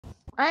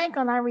I ain't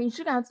gonna lie, Reese.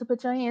 You got to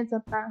put your hands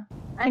up now.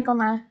 I ain't gonna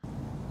lie.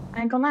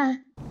 I ain't gonna lie.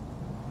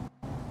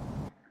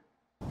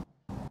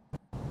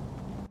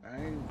 I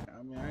ain't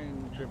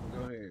even tripping.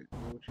 Go ahead. Do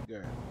what you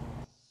got.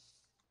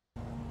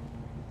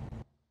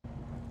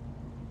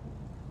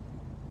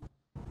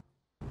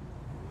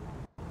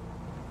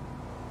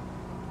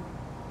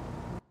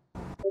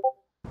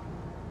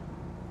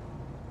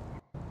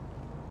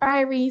 All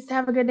right, Reese.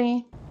 Have a good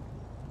day.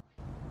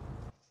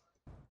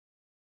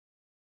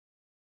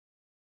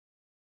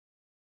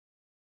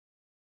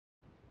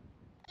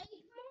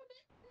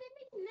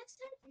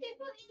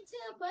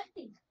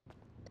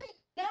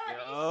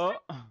 Yo.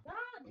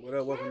 What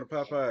up? Welcome to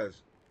Popeyes.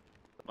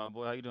 My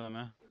boy, how you doing,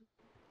 man?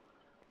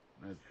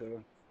 That's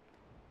cool.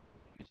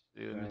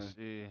 Let me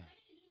see.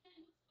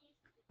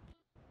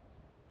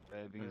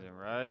 Red beans and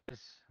rice.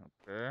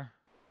 Okay.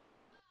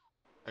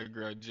 Hey,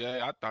 girl,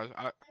 Jay,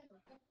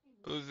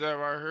 who's that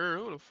right here?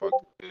 Who the fuck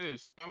is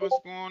this? What's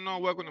going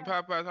on? Welcome to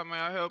Popeyes. How may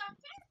I help you?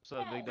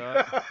 What's up, big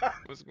dog?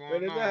 What's Man,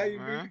 going is that how on, you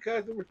greet the man?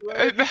 customers,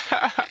 right?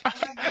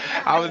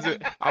 I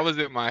was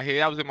in my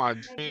head. I was in my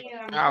dream.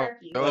 I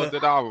was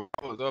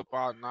up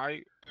all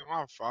night.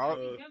 My fault.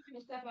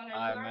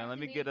 Alright, man. Let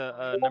me get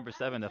a number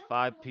 7, the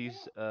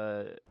 5-piece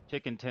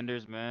chicken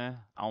tenders, man.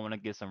 I want to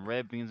get some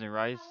red beans and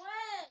rice,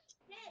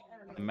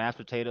 some mashed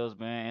potatoes,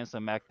 man, and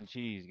some mac and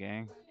cheese,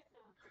 gang.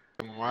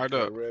 Come right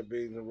Okay, up. red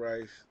beans and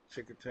rice,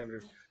 chicken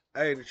tenders.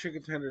 Hey, the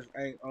chicken tenders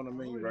ain't on the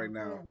menu right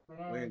now.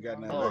 We ain't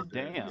got nothing Oh, like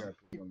that. We damn. got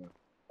people on the.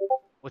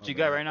 What My you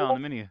got bad. right now on the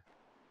menu?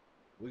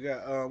 We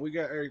got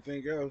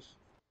everything else.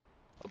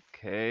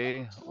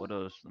 Okay. What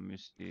else? Let me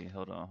see.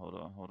 Hold on.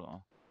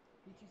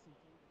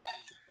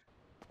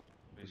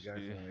 Let me We got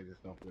see. some. They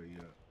just don't fill you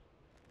up.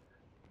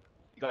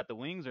 You got the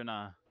wings or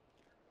not?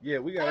 Yeah,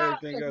 we got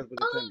everything else but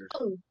the tenders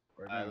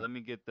right Alright, now. let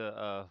me get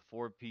the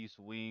 4-piece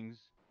wings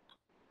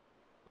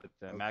with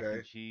the mac and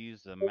Okay,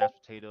 cheese, the mashed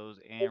potatoes,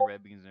 and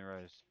red beans and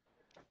rice.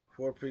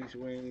 4-piece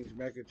wings,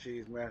 mac and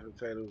cheese, mashed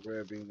potatoes,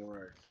 red beans and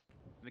rice.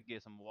 Let me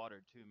get some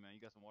water too, man.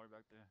 You got some water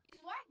back there?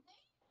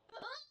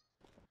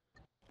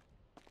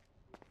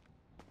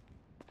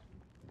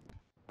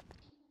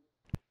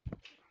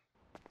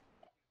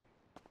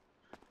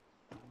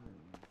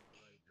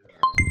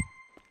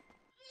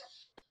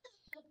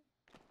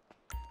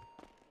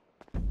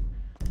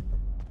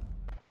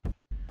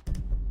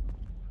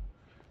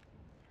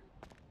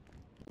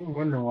 I'm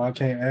wondering why I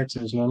can't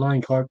access no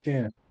line clock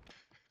in.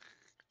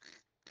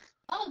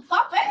 Oh,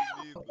 pop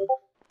out. Neither.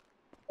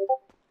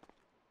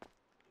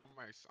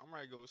 I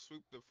might go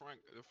sweep the front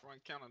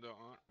counter though,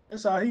 aunt.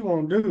 That's all he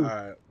won't do.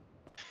 All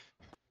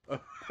right.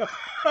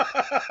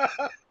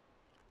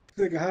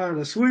 Nigga hired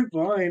a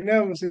sweeper. I ain't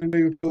never seen a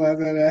nigga pull out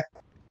that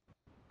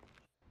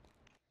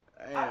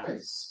Damn.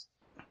 ass.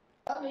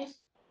 Where's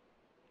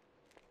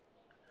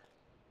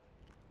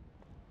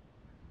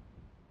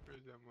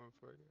that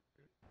motherfucker?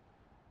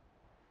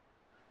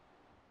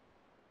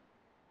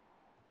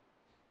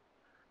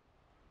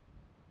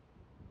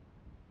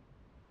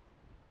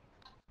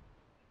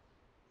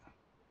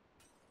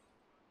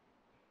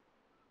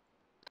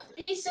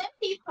 He said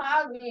he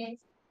probably. Hey,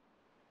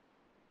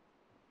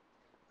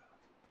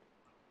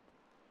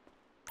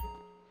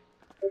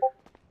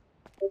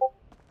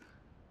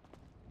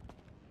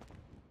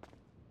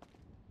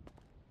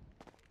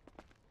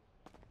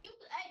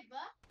 bud.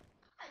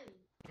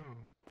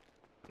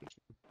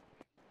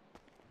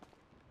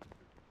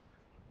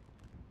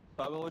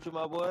 Popping with you,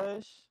 my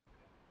boys.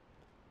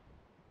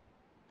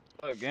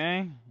 What up,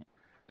 gang?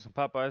 Some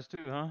Popeyes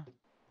too, huh?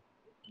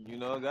 You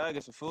know, gotta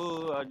get some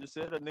food. I just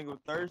said that nigga was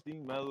thirsty.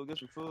 Might as well get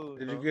some food.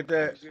 Did You you know? get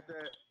that?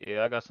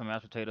 Yeah, I got some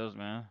mashed potatoes,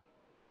 man.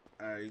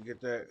 Alright, you get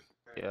that?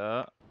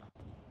 Yeah.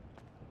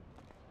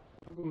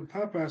 I'm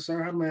Popeye,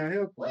 sir. How may I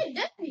help you? Wait,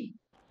 Daddy.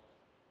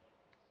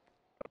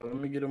 Let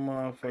me get a Your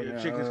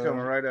motherfucking chicken's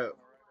coming right up.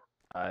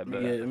 I let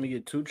me bet.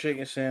 get 2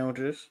 chicken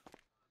sandwiches.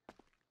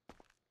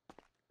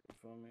 You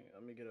feel me?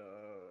 Let me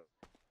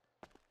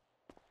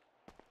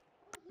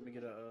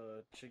get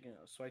a chicken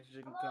spicy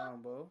chicken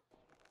combo.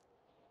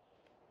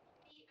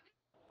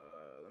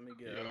 Let me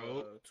get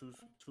Yo.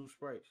 two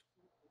Sprites.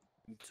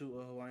 And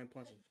 2 Hawaiian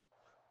punches.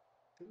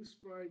 2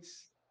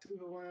 Sprites, 2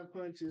 Hawaiian What's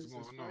punches, a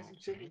going on? spicy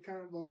chicken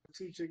combo,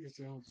 2 chicken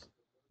sandwiches.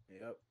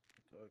 Yep.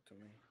 Talk to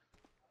me.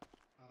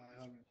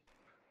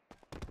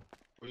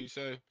 What you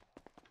say?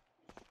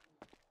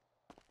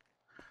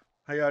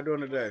 How y'all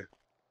doing today?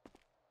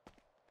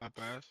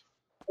 Popeyes.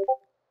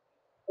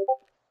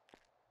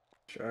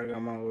 Sure, I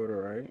got my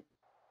order right.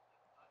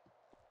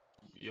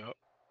 Yup.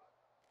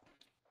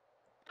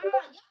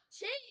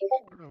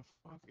 Where Where the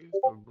fuck is the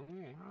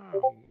room? How?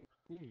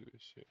 Who is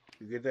this shit?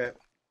 You get that?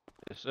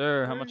 Yes,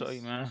 sir. How much are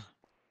you, man?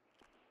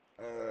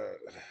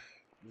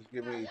 Just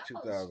give me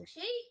 2,000.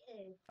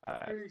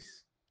 Alright.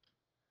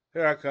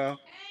 Here I come.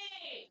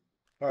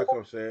 Here I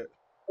come, say it.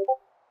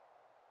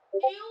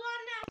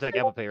 Take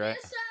Apple Pay, right?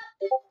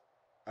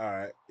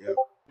 Alright, yep.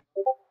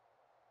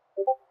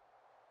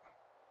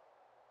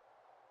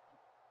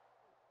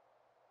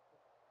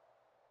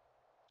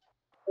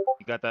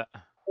 You got that?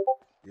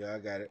 Yeah, I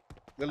got it.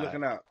 Good Alright.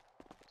 looking out.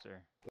 sir.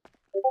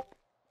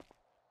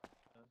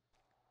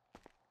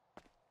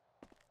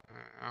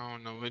 I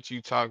don't know what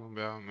you talking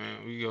about,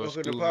 man. We go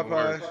Welcome to school and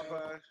work.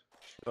 Popeyes.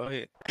 Go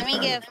ahead. Let me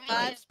get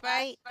 5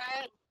 Sprite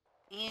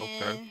Okay.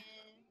 and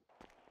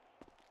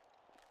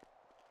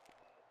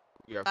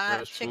We got 5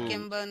 fresh chicken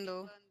food.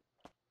 bundle.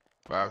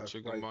 5 5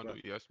 chicken Sprite, bundle.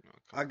 5. Yes, man.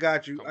 I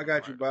got you. I Coming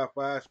got you. right up.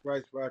 Buy 5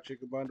 Sprites, 5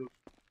 chicken bundles.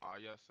 Oh,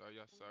 yes, sir.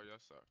 Yes, sir.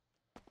 Yes, sir.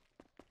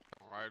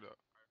 Come right up.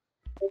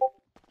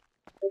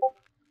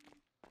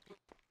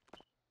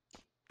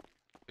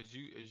 Is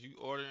you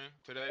ordering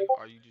today?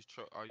 Are you just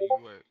are you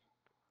what?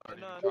 Are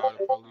you Nah, call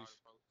the police?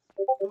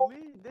 Who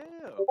me?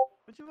 Damn.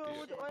 What you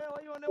want? Yeah.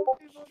 Why you on there with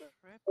me for that?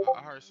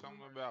 I heard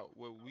something about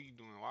what we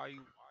doing. Why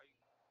you?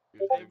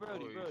 Hey,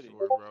 Brody.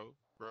 Sure, bro.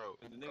 Bro.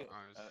 The nigga,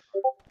 Honest.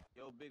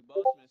 yo, big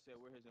boss man said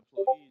where his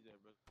employees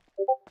at, bro.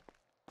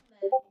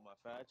 On my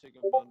 5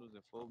 chicken bundles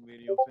and 4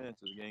 medium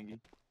fences, gangy.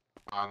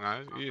 Oh,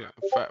 nice. Yeah.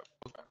 Fat.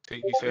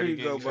 Think he There said you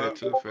again. go, He said Bob. it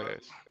too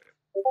fast.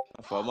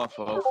 My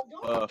fault.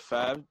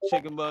 5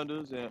 chicken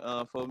bundles and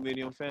 4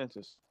 medium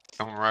fences.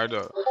 Come right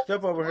up.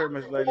 Step over here,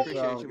 Miss Lady, so I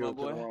Appreciate don't you, give my it to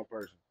the boy. wrong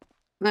person.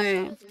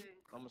 Man,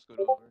 I'm gonna scoot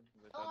over.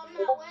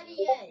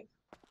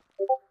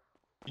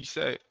 You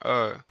say,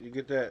 You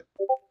get that?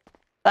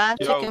 5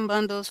 Yo. chicken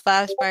bundles,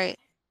 5 Sprite.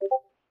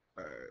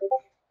 All right.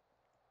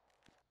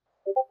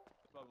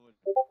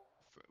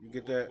 You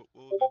get that?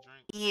 What was the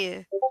drink?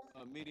 Yeah,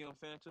 Medium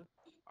Fanta.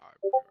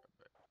 Alright, be right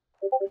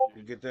back.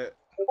 You get that?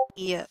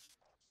 yeah.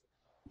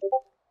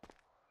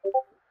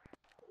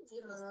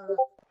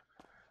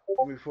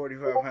 Give me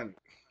 4,500.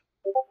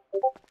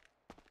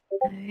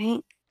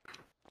 Alright.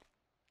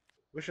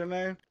 What's your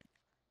name?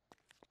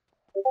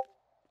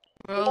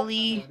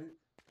 Rolly.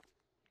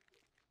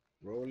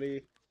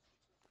 Rolly.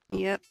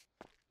 Yep.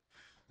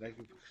 Thank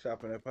you for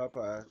shopping at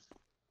Popeyes.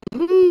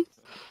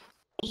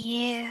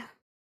 Yeah.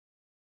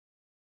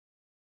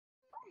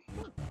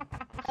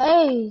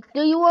 Hey,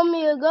 do you want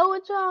me to go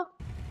with y'all?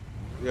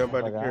 Yeah, I'm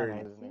about to carry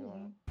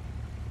you.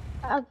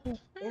 Okay.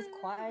 It's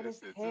quiet as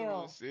This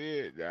hell.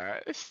 shit, nah.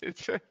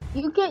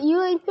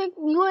 You ain't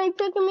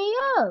picking me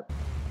up.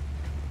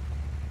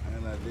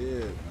 And I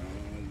did,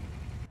 man.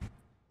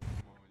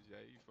 Come on,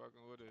 Jay. You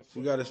fucking with us.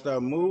 You gotta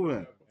stop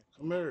moving.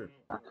 Come here.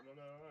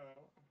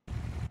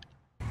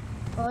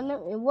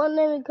 It won't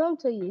let me come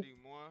to you.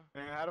 Need more?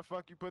 Man, how the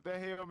fuck you put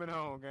that helmet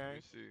on, Let gang?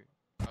 me see.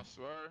 I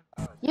swear.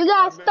 You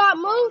gotta been stop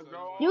supposed moving. to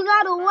go You on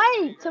gotta tonight,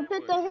 wait nigga. to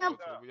put the helmet.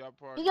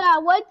 You You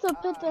gotta wait to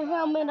put the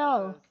helmet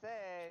on.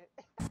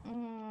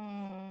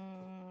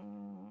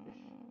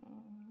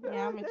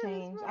 Yeah, I'm gonna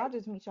change. I'll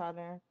just meet y'all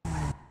there. You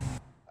trying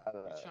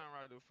to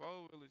ride the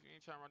 4-wheelers? You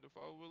ain't trying to ride the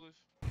 4-wheelers?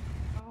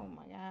 Oh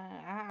my god,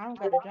 I don't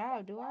gotta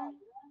drive, do I?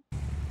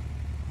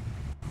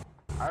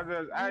 I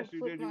just asked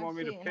you, did you want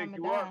me to pick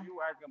you up?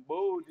 You acting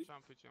bougie. I'm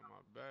trying to put you on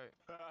my back.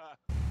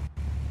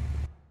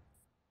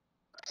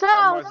 So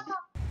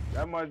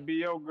That must be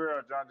your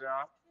girl, John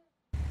John.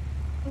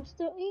 I'm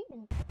still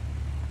eating.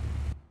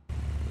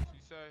 What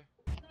you say?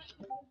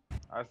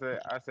 I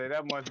say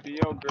that must be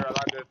your girl.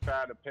 I just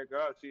tried to pick her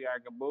up. She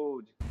acting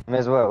bougie.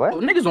 Miss what? Oh,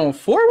 niggas on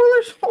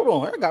 4-wheelers? Hold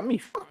on, that got me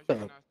fucked You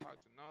up. not talk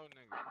to no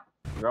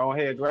nigga. Go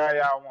ahead, grab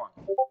y'all one.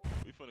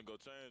 We finna go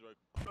change right.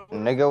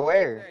 Nigga,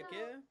 where?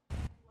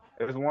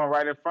 There's one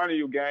right in front of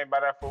you, gang, by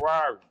that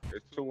Ferrari.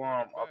 There's two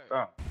up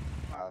top.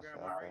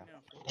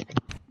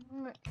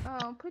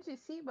 Put your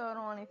seatbelt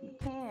on if you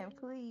can,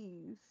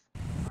 please.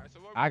 Alright, so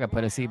I can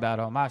put a seatbelt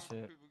on my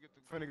shit.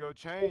 Finna go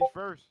change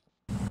first.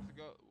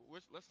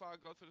 Let's all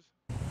go to the.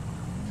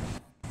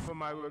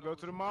 Somebody will go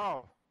to the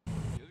mall. Yeah,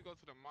 let's go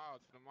to the mall.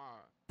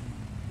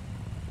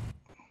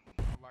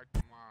 I like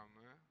the mall,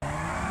 man.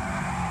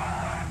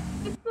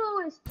 People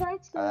is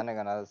texting. That nigga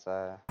on the other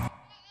side.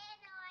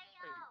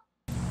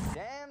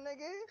 Damn,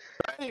 nigga.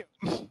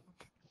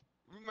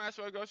 We might as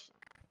well go.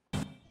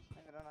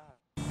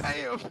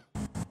 Damn.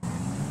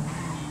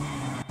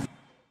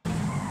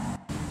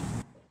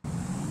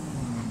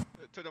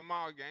 To the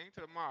mall, gang.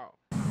 To the mall.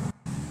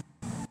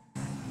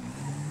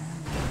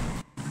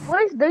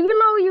 Wait, do you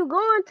know where you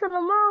going to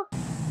the mall?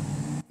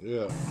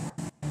 Yeah.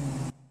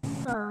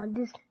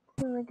 Just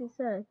like I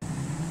said,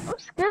 I'm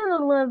scared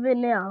a little bit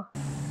now.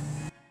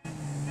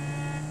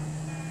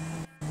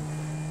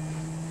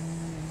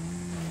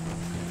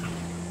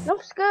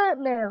 I'm scared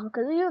now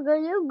because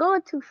you're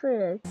going too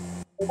fast.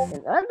 And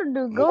the other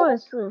dude going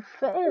so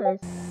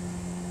fast.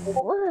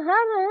 What?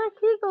 How the heck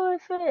he going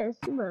fast?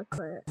 You better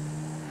clear.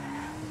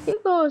 He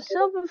going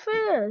super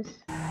fast.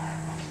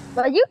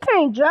 But you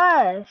can't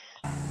drive.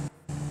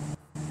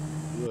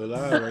 You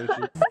alive, ain't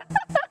you?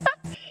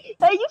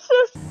 Hey, you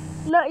just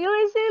no, you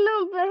ain't seen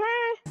them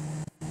behind.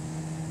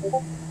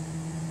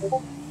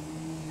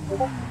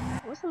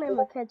 What's the name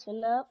of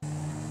catching up?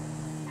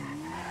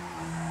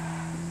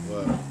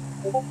 What?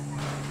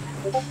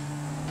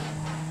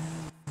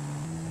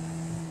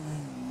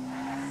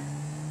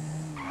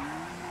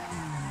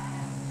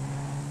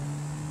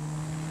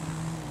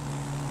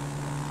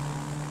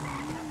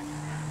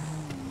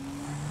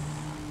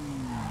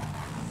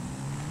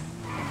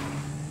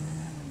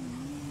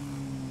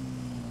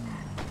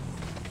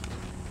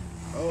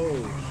 Oh,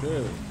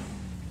 should.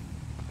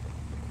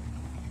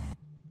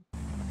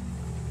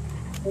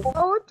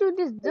 Oh, what you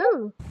just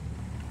do? I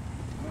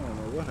don't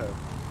know what happened.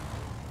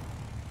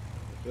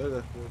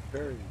 That's still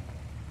carrying.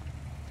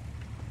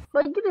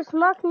 But you just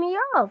knocked me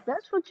off.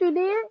 That's what you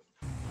did.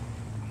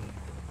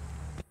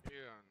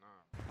 Yeah, nah.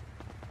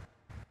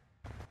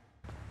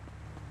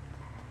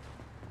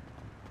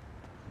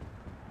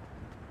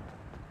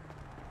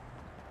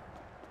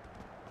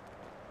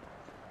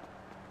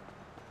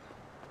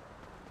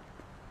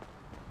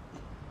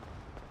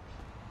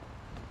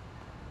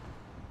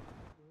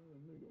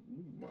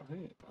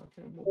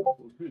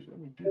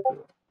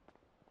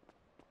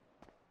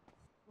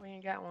 We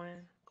ain't got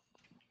one.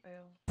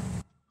 Well,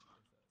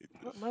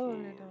 what Mo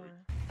over there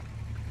doing?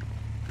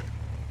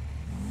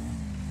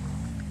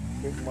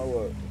 Pick my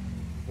up.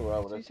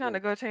 She's trying to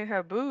go change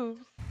her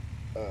boobs.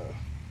 You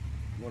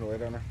wanna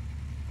wait on her?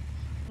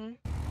 Hmm?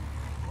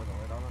 Wanna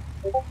wait on her?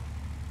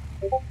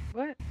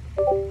 What?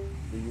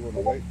 Do you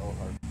wanna wait on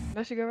her?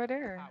 No, she go right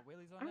there.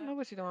 I don't know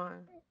what she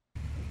doing.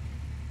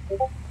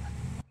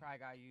 Probably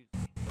got used.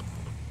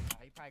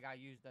 He probably got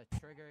used the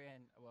trigger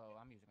and well,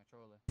 I'm using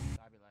controller. So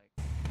I'd be like.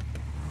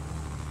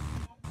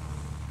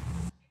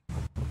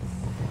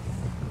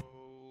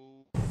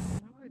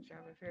 I would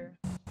drive up here.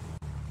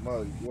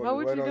 Mo, you want Mo, us to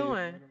what wait you on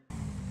doing?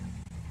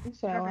 You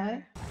said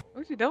what?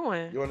 What you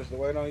doing? You want us to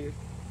wait on you?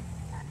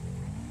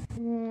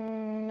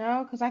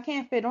 No, because I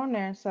can't fit on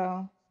there,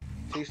 so.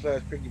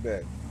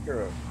 T/piggyback.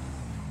 Here up.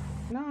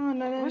 No.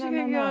 What you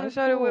can get on the It's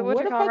shoulder with cool. what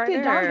Where you the call fuck right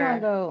did John there?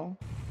 go?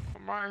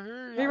 I'm right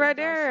here. He right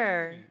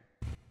there.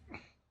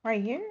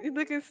 Right here? He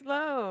looking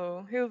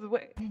slow. He was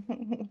looking Why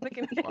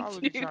at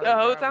would you you try the to whole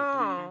ride with 3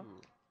 time. people?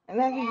 And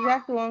that's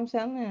exactly what I'm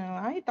telling him.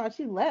 I thought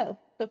she left.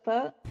 The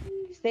fuck?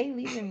 You stay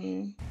leaving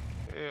me.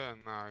 Hell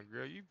nah,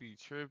 girl. You be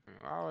tripping.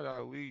 Why would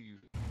I leave?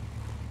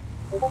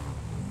 I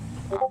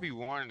be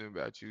warning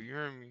about you. You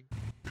hear me?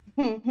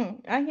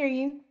 I hear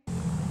you.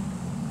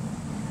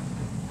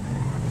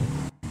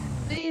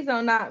 Please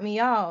don't knock me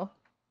off.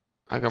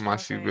 I got my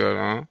seatbelt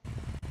on.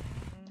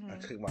 I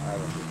took my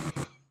island with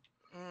me.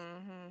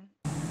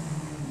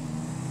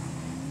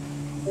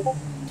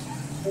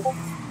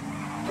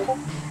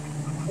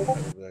 I'm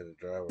glad the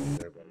driver was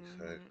everybody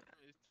said.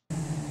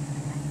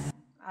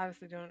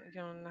 Obviously, you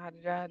don't know how to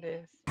drive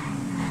this.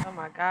 Oh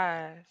my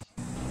gosh.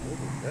 What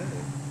was that?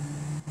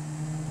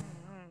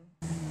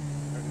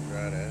 I can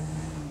drive that.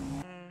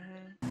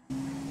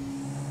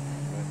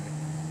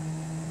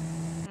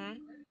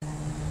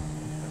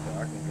 I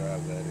can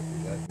drive that if you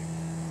let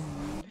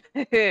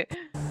me.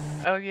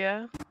 Oh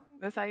yeah,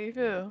 that's how you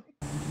feel.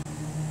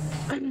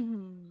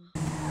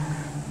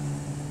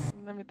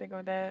 Let me think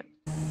on that.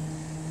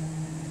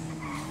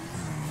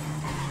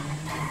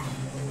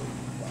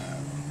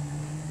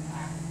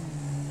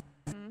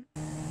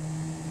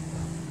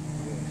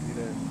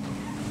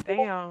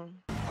 Damn.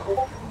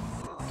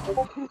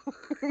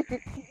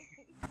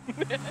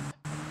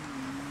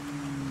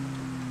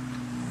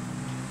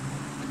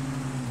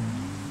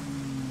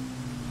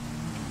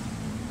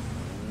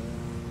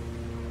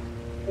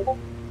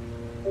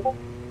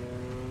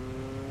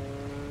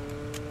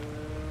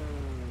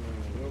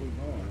 Where we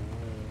going?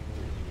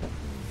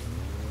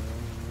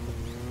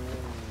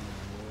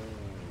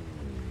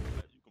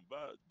 You can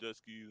buy jet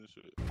skis and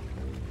shit.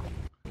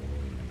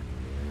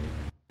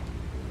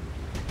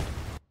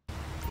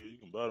 Yeah, you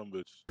can buy them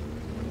bitches.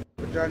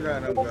 Where John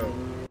them go?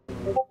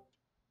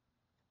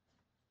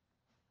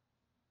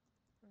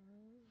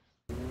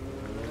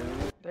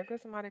 There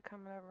goes somebody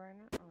coming up right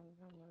now. Oh, I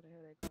don't know the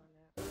hell they going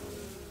at.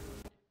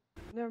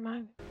 Never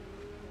mind. I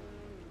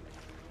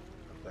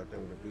thought they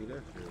would have beat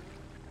that shit.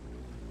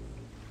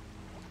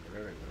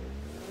 There they go.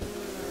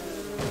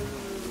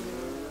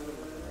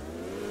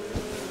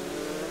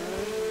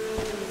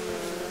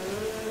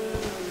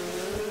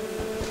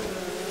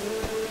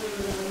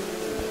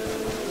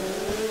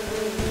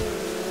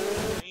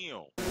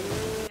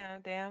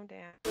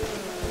 Damn.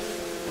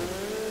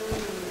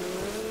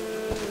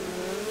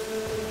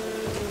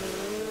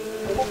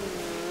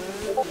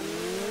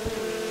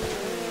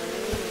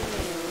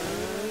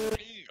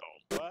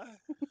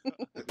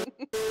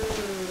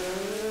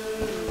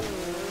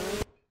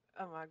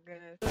 Oh my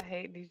goodness, I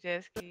hate these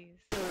jet skis.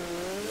 Why?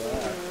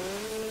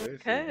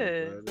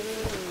 Cause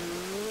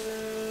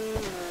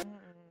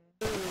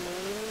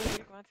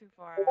you're going too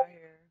far out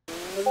here.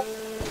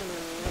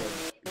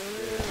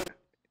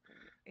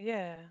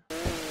 Yeah.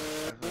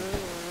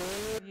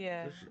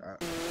 Yeah.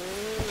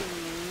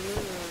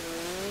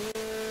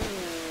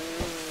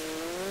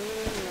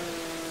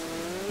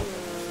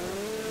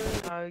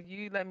 Oh,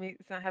 you let me.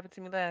 Something happened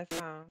to me last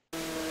time.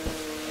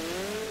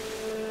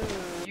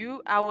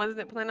 I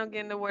wasn't planning on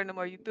getting to work no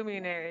more. You threw me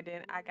in there, and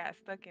then I got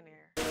stuck in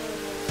there.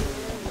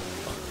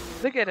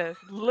 Look at us.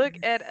 Look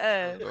at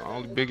us. The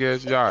only big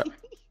ass yacht.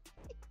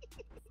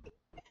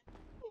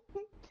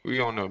 We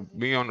on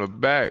the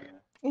back.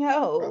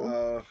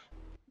 Yo.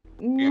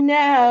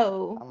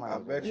 No. I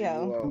bet you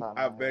won't.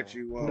 I bet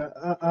you won't.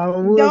 I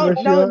would, but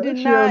Don't do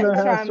she don't know not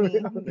how try to me.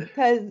 swim.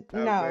 Cause I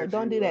no, bet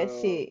don't you do that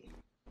won't. shit.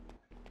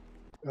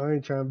 I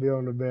ain't trying to be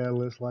on the bad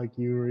list like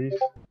you, Reese.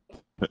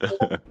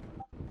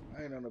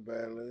 I ain't on the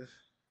bad list.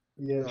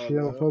 Yeah,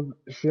 No love.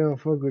 she don't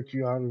fuck with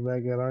you out the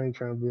back end. I ain't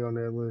trying to be on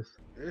that list.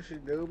 Yes, she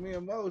do. Me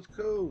and Mo's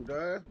cool, dog.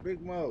 That's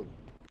Big Mo.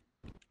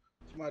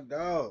 It's my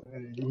dog.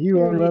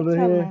 You on the Period. other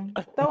Tell hand,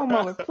 him. Throw him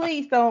over.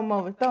 Please throw him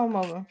over. Throw him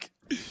over.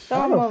 Throw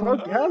how him the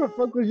over.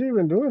 fuck was you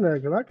even doing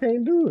that? Cause I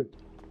can't do it.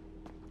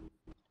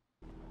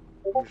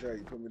 Let me show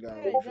you. Put me down.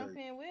 You Let me gotta show jump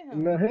you. in with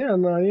him. No hell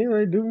no, you ain't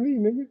ready to do me,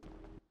 nigga.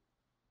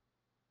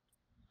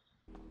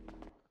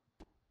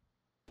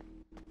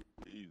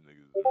 These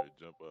niggas is ready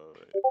to jump out.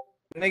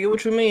 Nigga,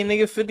 what you mean?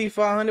 Nigga,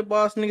 5,500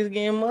 boss niggas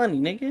getting money,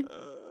 nigga.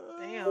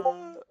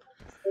 Damn.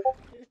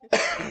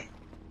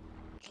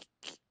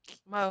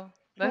 Mo,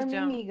 Where let's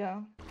jump. Mimi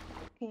go?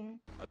 King.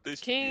 I think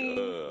she, King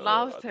I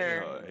lost think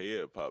her. her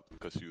head popped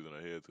because she was in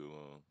her head too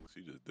long.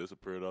 She just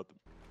disappeared out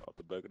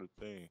the back of the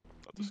thing,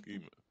 out the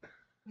schema.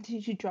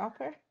 Did you drop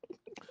her?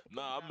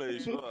 Nah, I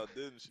made sure I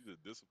didn't. She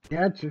just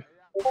disappeared. Gotcha.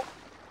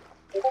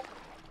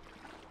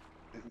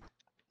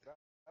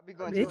 I be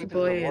going to This get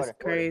boy the is water.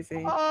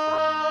 crazy.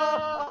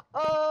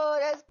 Oh,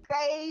 that's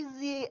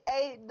crazy.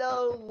 Ain't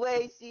no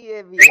way she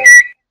hit me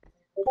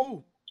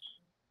Who?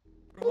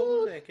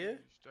 Who's that, kid?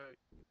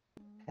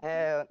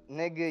 Hell,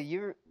 nigga,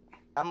 you.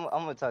 I'm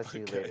gonna talk to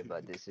you later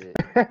about this shit.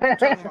 You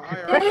talking about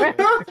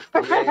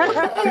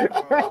IRL?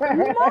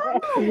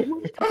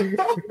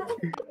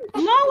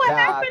 No, what Nah,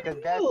 happened cause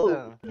to that's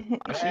you?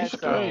 that's some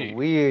straight.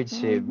 weird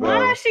shit, Why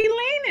bro. is she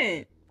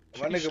leaning?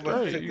 My She nigga must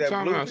have straight. took You that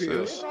talking blue about,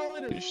 pill. sis?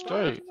 She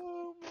straight.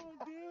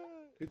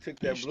 He took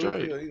She that blue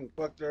straight. pill. He done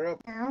fucked her up.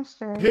 Yeah, I'm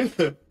straight.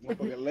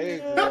 Motherfucking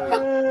legs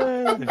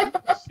is weak.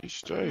 She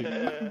straight.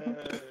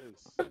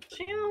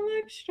 She don't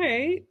look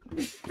straight.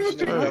 That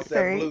nigga I'm off Straight. that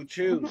straight. blue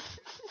chew.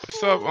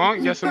 What's up,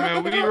 Unc? Got some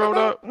man weed rolled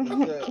up?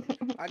 What's up?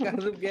 I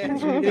got some gas. Hey,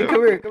 come here,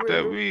 come here. That Come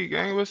here. weed,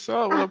 gang. What's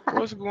up?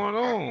 What's going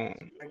on?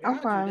 I I'm got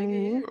you, fine, nigga.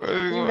 Mimi. Yeah, What's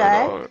You going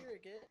back? on?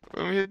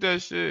 Let me hit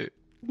that shit.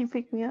 You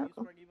picked me up. This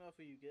work email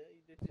for you, kid.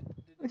 You did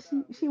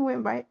your job, She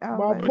went right. Oh, My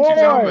buddy. What you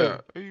talking boy,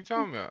 about? What you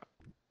talking about?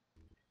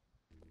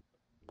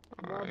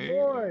 my Ain't-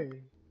 boy.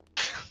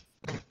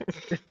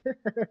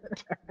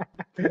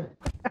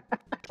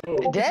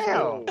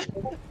 Damn.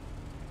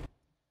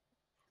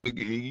 You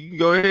can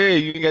go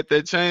ahead. You ain't got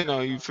that chain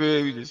on. You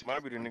feel me? Just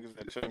Might be the niggas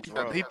that changed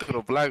around. He threw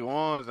the black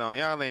ones on.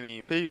 Y'all ain't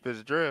even peep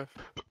his drift.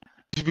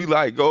 be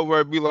like, go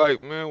over and be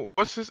like, man,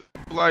 what's this?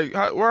 Like,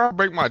 where I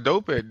break my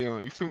dope at?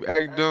 Then you feel me?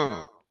 Act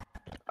dumb.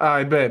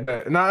 I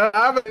bet. Nah,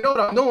 I already know what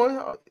I'm doing.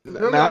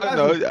 Nah, I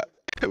know.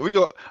 We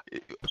go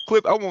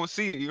clip. I won't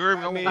see it. You heard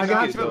me? I $5 won't million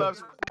see it though.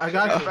 Phillips. I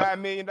got you. $5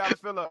 million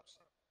Phillips.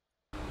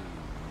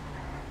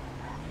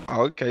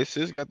 Oh, okay,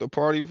 sis got the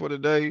party for the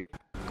day.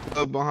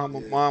 Club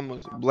Bahama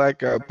Mamas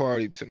blackout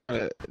party tonight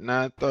at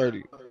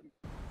 9:30.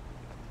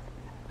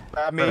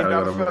 $5 million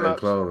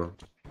Phillips.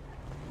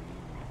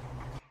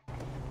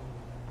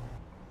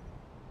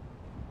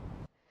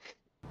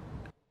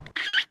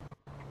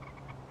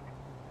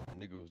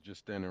 Nigga was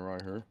just standing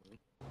right here.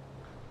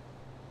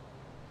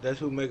 That's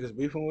who niggas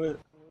beefing with?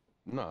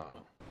 Nah.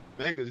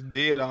 Niggas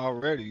dead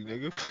already,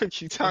 nigga.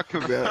 What you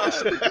talking about?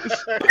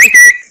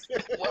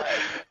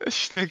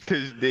 This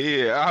nigga's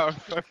dead. I'm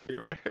fucking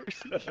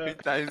He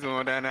thought he was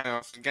going down there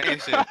on some gang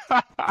shit.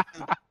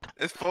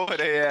 It's 4 of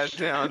their ass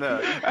down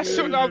there. That's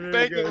what I'm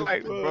thinking.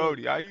 Like,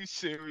 Brody, are you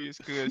serious?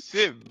 Cause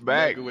sit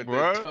back, Nigga with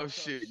bro. that tough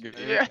shit, man.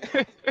 Yeah.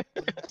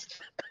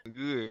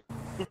 Good.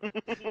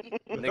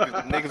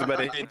 Niggas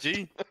better hit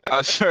G.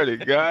 I swear to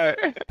God.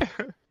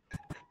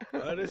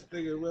 Oh, this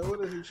nigga, man,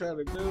 what is he trying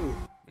to do?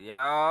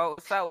 Yo,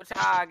 what's up with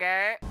y'all,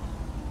 gang?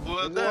 Who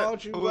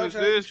is Who is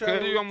this?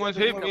 Cause you almost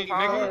hit me,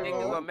 Capone, nigga.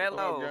 nigga, with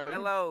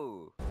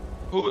Mello.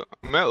 Who?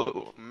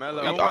 Mello.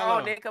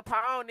 Capone,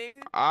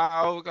 nigga.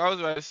 I was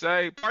about to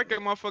say, park that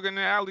motherfucker in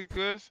the alley,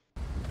 cuz.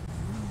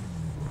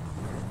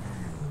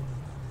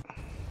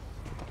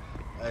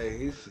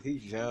 Hey,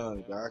 he's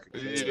young, dog.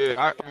 Yeah,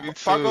 me too.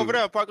 Park over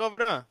there.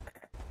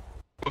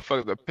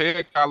 Motherfucker, the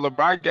peg collar,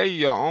 bro. I gave you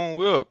your own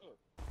whip.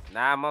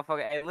 Nah,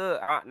 motherfucker. Hey,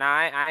 look.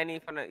 I ain't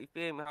even finna. You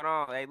feel me? Hold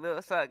on. Hey, look.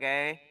 What's up,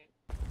 gang?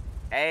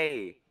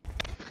 Hey.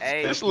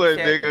 This little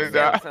nigga,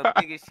 selling some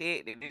bigger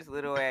shit than this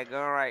little ass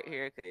gun right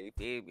here. Cause you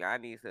feel me? I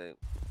need some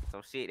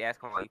shit that's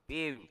gonna, you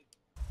feel me?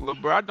 Lil'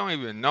 bro, I don't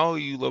even know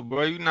you, lil'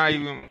 bro. You not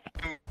even.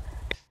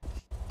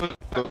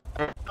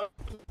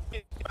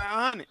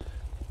 500.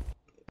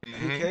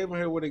 He came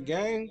here with a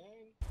gang.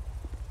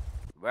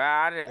 Bro,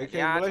 I'm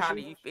trying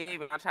to, you? you feel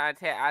me? I'm trying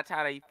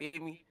to, you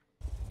feel me?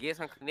 Get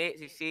some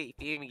connection shit, you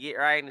feel me? Get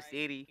right in the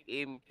city, you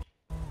feel me?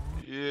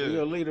 Yeah. Who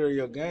your leader of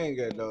your gang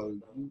at though?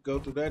 You go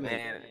through that nigga.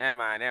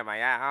 Man, never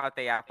mind. I don't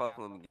think y'all fuck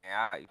with me,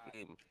 gang. You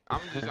feel me?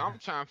 I'm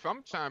trying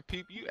to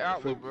peep you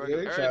out, lil' bro. Yeah,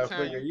 they Every trying to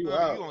time figure you you feel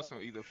me, out. you on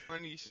some either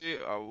funny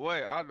shit or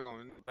what? I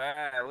don't.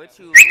 Bro, what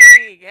you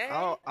mean, gang?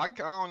 I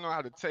don't know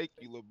how to take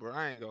you, lil' bro.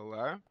 I ain't gonna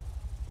lie.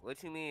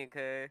 What you mean,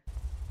 cuz?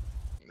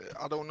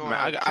 I don't know Man,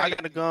 how I to got take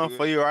a you, gun cuz.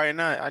 for you right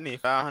now. I need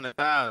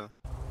 500,000.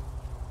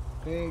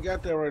 He ain't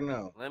got that right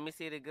now. Let me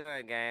see the gun,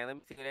 gang. Let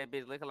me see what that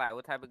bitch look like.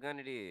 What type of gun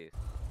it is?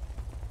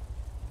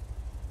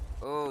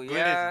 Oh Glizzy.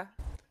 yeah.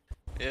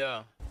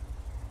 Yeah.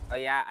 Oh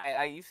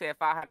yeah. You said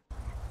 500.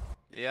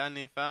 Yeah, I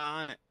need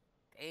 500.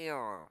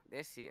 Damn.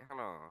 That shit.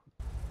 Hold on.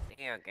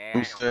 Damn, gang. Who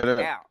I said ain't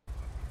that? out.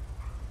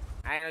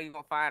 I ain't know you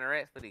gonna find the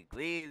rest for the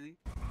glizzy.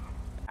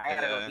 I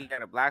gotta go Yeah. be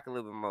on the block a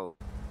little bit more.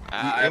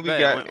 I And we bet.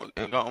 got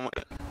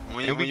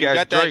When and we you got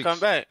got that, Drake's. come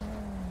back.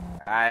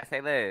 Alright,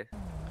 say less.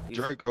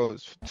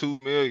 Draco's 2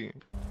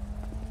 million.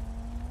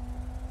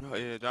 Oh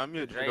yeah, drop me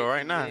a Drake Draco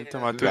right 2 now. million. You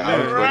talking about 2 Nah,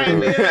 million? Right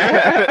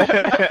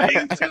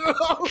nigga. These two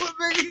old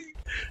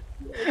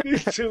niggas.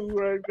 These two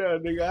right now,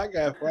 nigga. I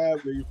got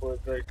 5 million for a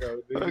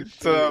Draco, nigga.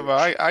 So,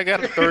 Shit. I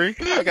got a 3.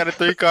 I got a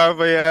 3 car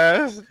for your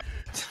ass.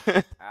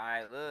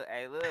 Alright, look.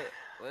 Hey, look.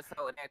 What's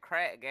up with that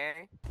crack,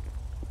 gang?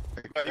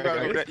 You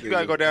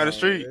gotta go down the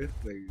street.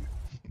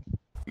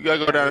 You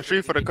gotta go down the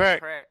street for the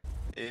crack.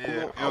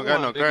 Yeah, you don't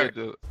got no crack.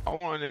 I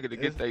want a nigga to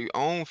get their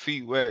own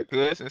feet wet,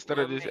 cuz, instead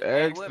of just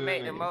Hey, asking. what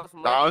make the most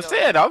money? No, I'm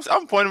saying,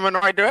 I'm pointing him in the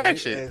right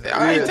direction. Yeah,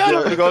 I ain't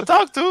telling him to go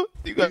talk to.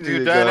 You got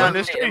to drive down the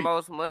Make the street.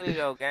 most money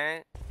though,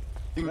 gang.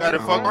 You gotta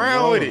fuck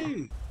around with it.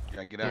 You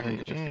gotta get out here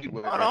and get your feet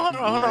wet. Hold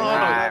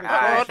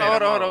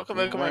on. Come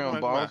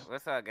here.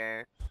 What's up,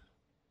 gang?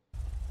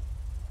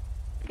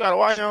 You got a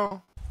watch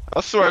on. I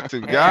swear to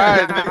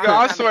God, nigga.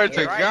 I swear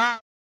to God.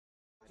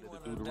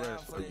 Do the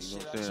rest for you, you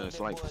know what I'm saying? It's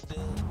like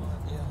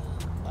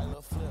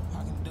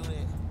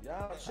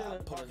Y'all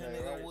chilling for the day,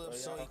 right?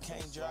 So he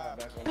can't drive.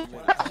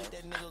 When I hit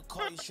that nigga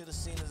Cole, you should've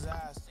seen his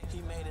eyes.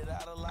 He made it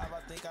out alive,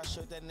 I think I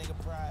shook that nigga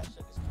pride.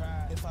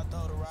 If I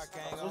throw the rock, I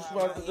ain't What gonna you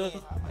about to do?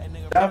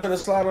 Y'all finna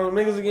slide on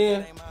the niggas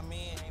again?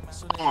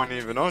 I don't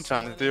even know what I'm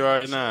trying to do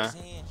right now.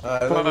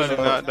 Alright, Probably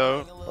not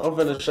though. I'm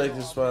finna shake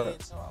this spot.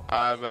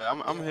 Alright, but I'm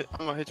gonna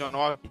hit you on the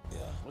walkie.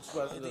 What you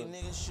about to do?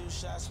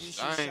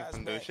 I ain't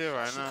finna do shit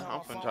right now.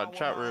 I'm finna try to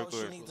trap real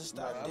quick.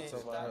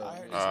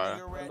 Alright.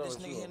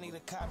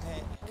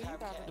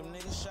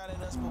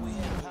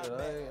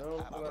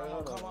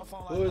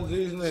 Who is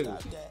these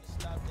niggas?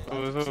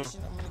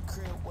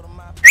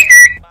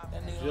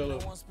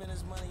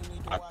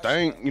 I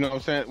think, you know what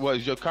I'm saying?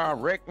 Was your car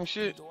wrecked and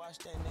shit?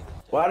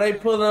 Why they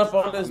pulling up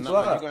on this No,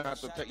 block? you gonna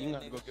have to go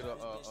get a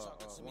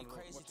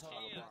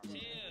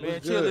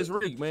Man, chill is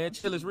Reek, man.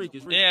 Chill is Reek.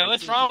 Yeah,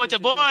 what's wrong with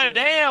your boy?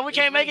 Damn, we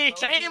can't make it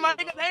change, my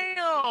nigga.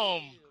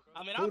 Damn.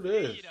 I mean, Who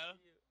this?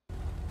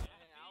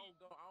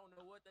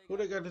 Who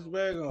they got this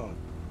bag on?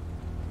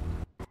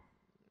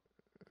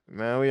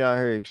 Man, we out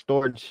here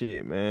extorting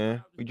shit,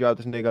 man. We dropped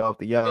this nigga off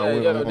the yacht.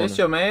 Yo, this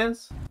your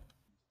man's?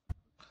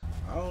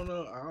 I don't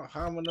know.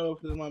 How I'm gonna know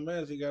if it's my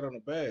man's he got on the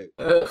bag?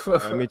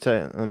 Let me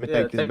take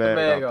this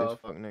bag off this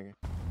fuck nigga.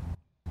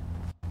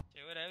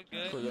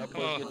 Good.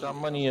 Come on. Get your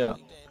money up.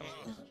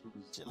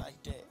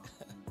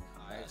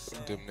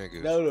 Them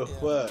niggas. No the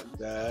fuck,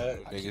 dog.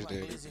 Niggas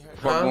did.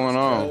 What's going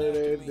on?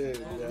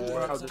 Who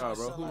robbed y'all,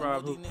 bro? Who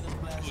robbed who?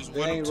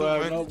 They ain't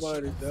robbed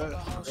nobody,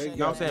 dog. They No, I'm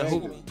got saying who?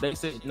 niggas. They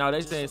said no.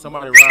 They saying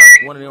somebody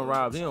robbed. One of them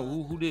robbed him.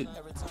 Who did?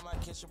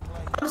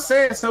 I'm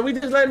saying, so we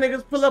just let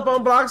niggas pull up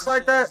on blocks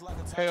like that?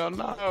 Hell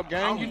no,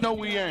 gang. You know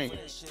we ain't.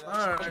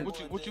 Alright.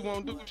 What you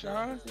want to do,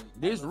 Sean?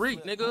 This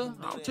Reek, nigga.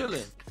 I'm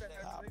chilling.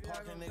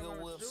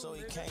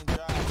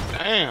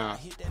 Damn.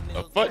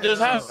 The fuck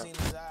just happened?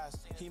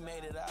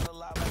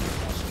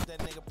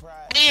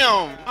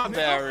 Damn, my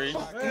battery.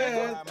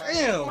 Man,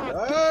 damn,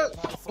 dog.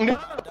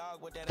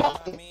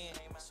 Fuck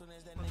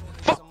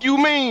you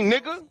mean,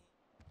 nigga?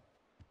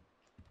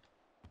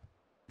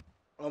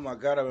 Oh my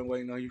God, I've been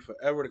waiting on you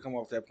forever to come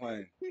off that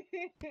plane.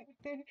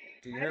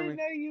 Can you hear me? I didn't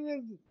know you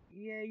was.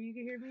 Yeah, you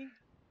can hear me.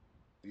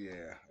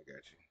 Yeah, I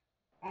got you.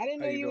 I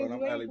didn't How know you you doing?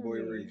 was I'm waiting for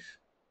ALLEYBOI me. REES.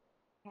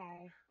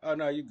 Hi. Oh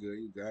no, you good.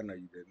 You good. I know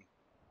you didn't.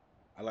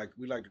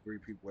 We like to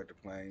greet people at the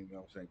plane. You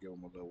know what I'm saying? Give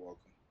them a little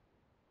welcome.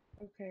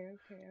 Okay.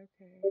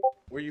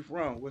 Where you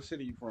from? What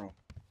city you from?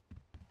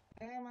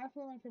 I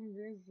feel like from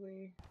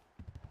Grizzly.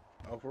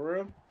 Oh, for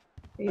real?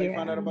 Yeah. How you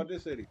find out about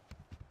this city?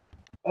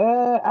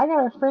 I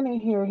got a friend in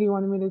here. He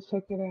wanted me to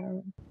check it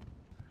out.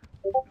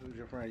 Who's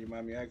your friend? You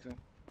mind me asking?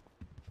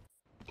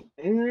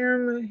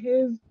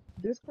 His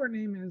Discord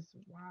name is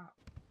WAP.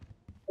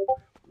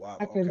 WAP.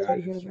 I couldn't Okay, tell I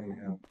you just his seen name.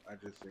 him. I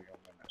just seen him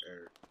in the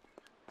air.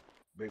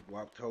 Big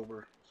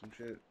Waptober, some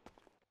shit.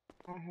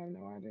 I have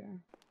no idea.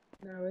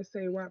 No, it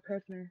say WAP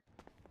Hefner.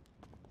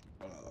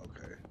 Oh,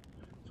 okay.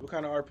 So what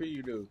kind of RP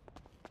you do?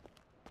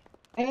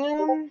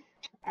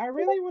 I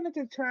really wanted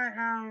to try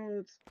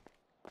out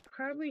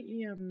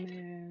probably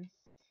EMS.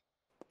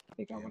 I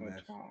think I want to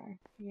EMS. try.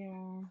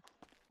 Yeah.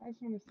 I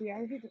just want to see.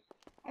 I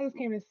just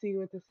came to see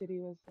what the city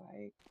was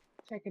like.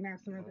 Checking out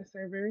some of the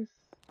servers.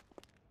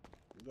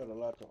 You got a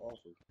lot to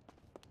offer.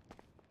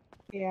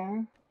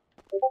 Yeah.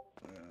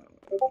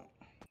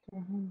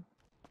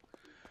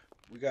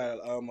 We got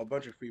a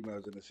bunch of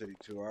females in the city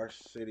too. Our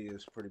city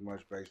is pretty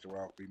much based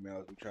around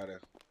females. We try to, you know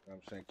what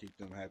I'm saying, keep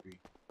them happy.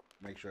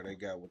 Make sure they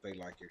got what they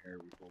like in here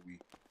before we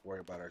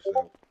worry about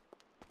ourselves.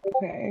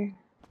 Okay.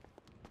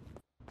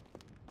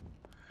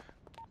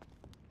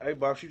 Hey,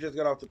 Bob, she just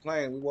got off the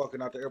plane. We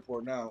walking out the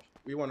airport now.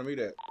 We want to meet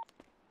at.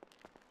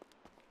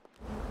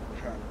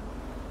 Keep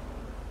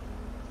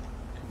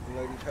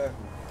the ladies happy.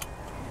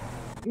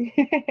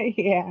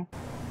 Yeah.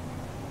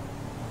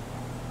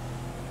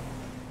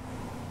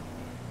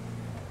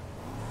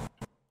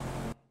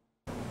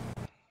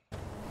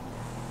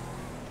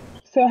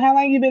 So how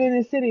long you been in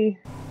the city?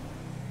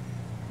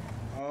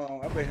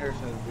 I've been here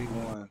since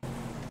V1.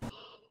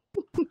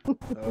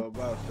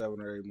 About 7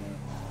 or 8 months.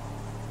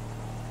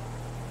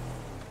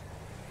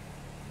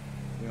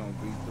 We on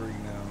V3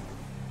 now.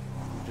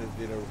 We just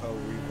did a whole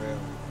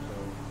revamp, so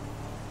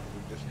we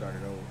just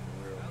started over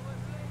for real.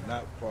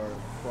 Not far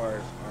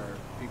as our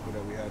people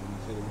that we had in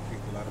the city. We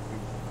kicked a lot of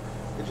people.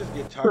 It just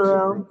get toxic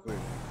real quick.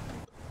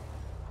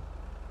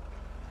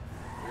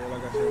 Yeah,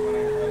 like I said, my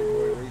name is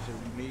ALLEYBOI REES. If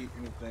you need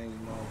anything, you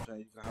know what I'm saying,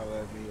 you can holler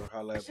at me or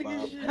holler at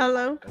Bob.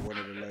 Hello. Or one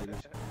of the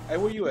ladies. Hey,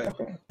 where you at?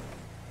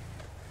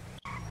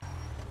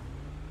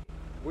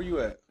 Where you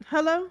at?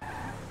 Hello.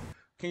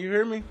 Can you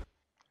hear me?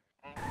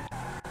 For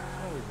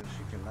some reason,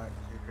 she cannot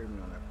hear me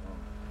on that phone.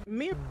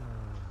 Me.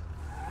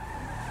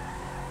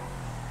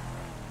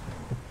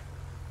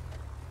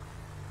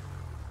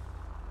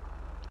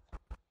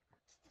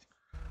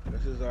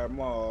 This is our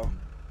mall.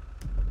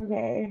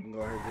 Okay. You can go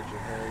ahead and get your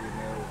hair, your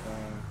nails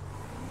done.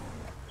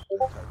 That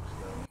type of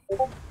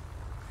stuff.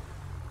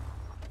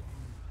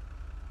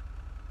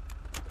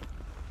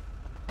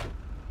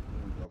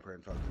 Let me go up here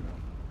and talk to them.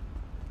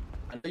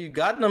 I know you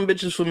got them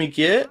bitches for me,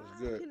 kid. It's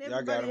good. Can Y'all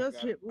got everybody them. else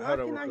hear? Why Hold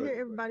on can real I quick.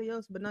 hear everybody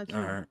else but not you?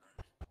 All right.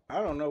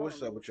 I don't know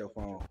what's up with your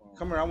phone.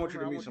 Come here, I want you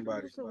to meet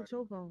somebody. What's up with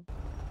your phone?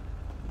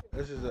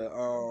 This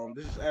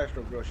is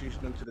Astro girl. She's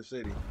new to the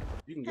city.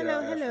 You can get Hello,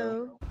 out, Astro.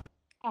 hello.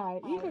 Hi,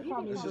 you can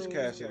call me This is Bree.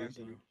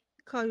 Cassidy.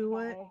 Call you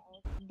what? Hi,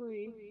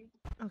 Bree.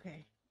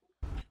 Okay.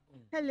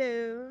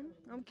 Hello,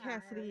 I'm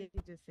Cassidy, as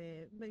you just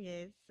said. But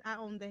yes, I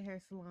own the hair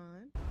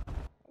salon.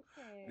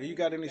 Okay. Do you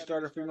got any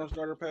female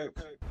starter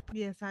packs?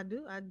 Yes, I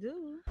do. I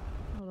do.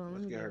 Hold on, Let's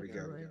let me get her it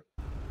together.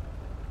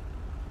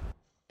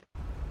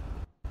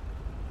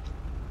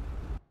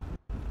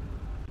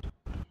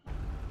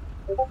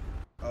 right.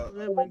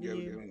 That went to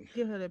you.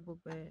 Give her that book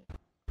bag.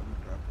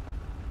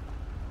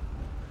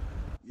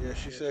 Yeah,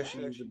 she said she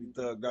used to be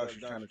thugged out.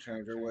 She's trying to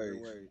change her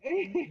ways.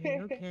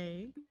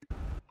 Okay.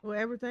 Well,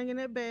 everything in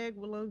that bag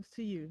belongs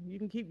to you. You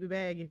can keep the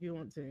bag if you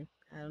want to.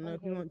 I don't know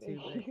if you want to,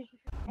 but.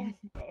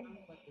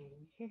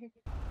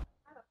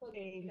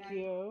 Thank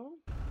you.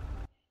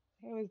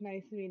 It was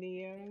nice meeting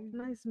you.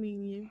 Nice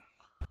meeting you.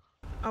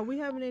 Are we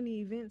having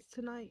any events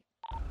tonight?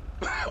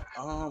 I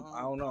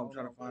don't know. I'm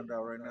trying to find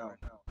out right now.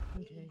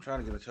 Okay. I'm trying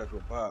to get in touch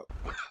with Bob.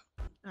 All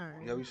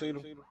right. Have you seen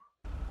him?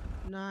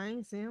 No, I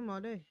ain't seen him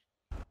all day.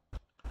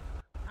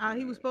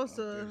 He was supposed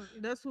to.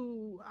 That's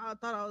who I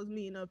thought I was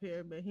meeting up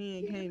here, but he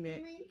ain't came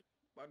yet.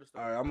 All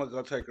right, I'm gonna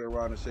go take her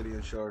around the city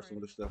and show her some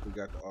of the stuff we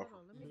got to offer.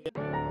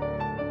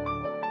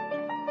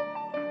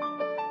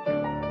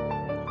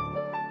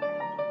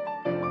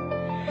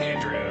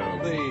 Andrew,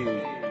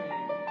 please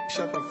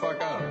shut the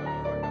fuck up.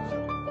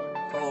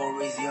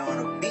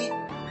 Louisiana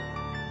beat.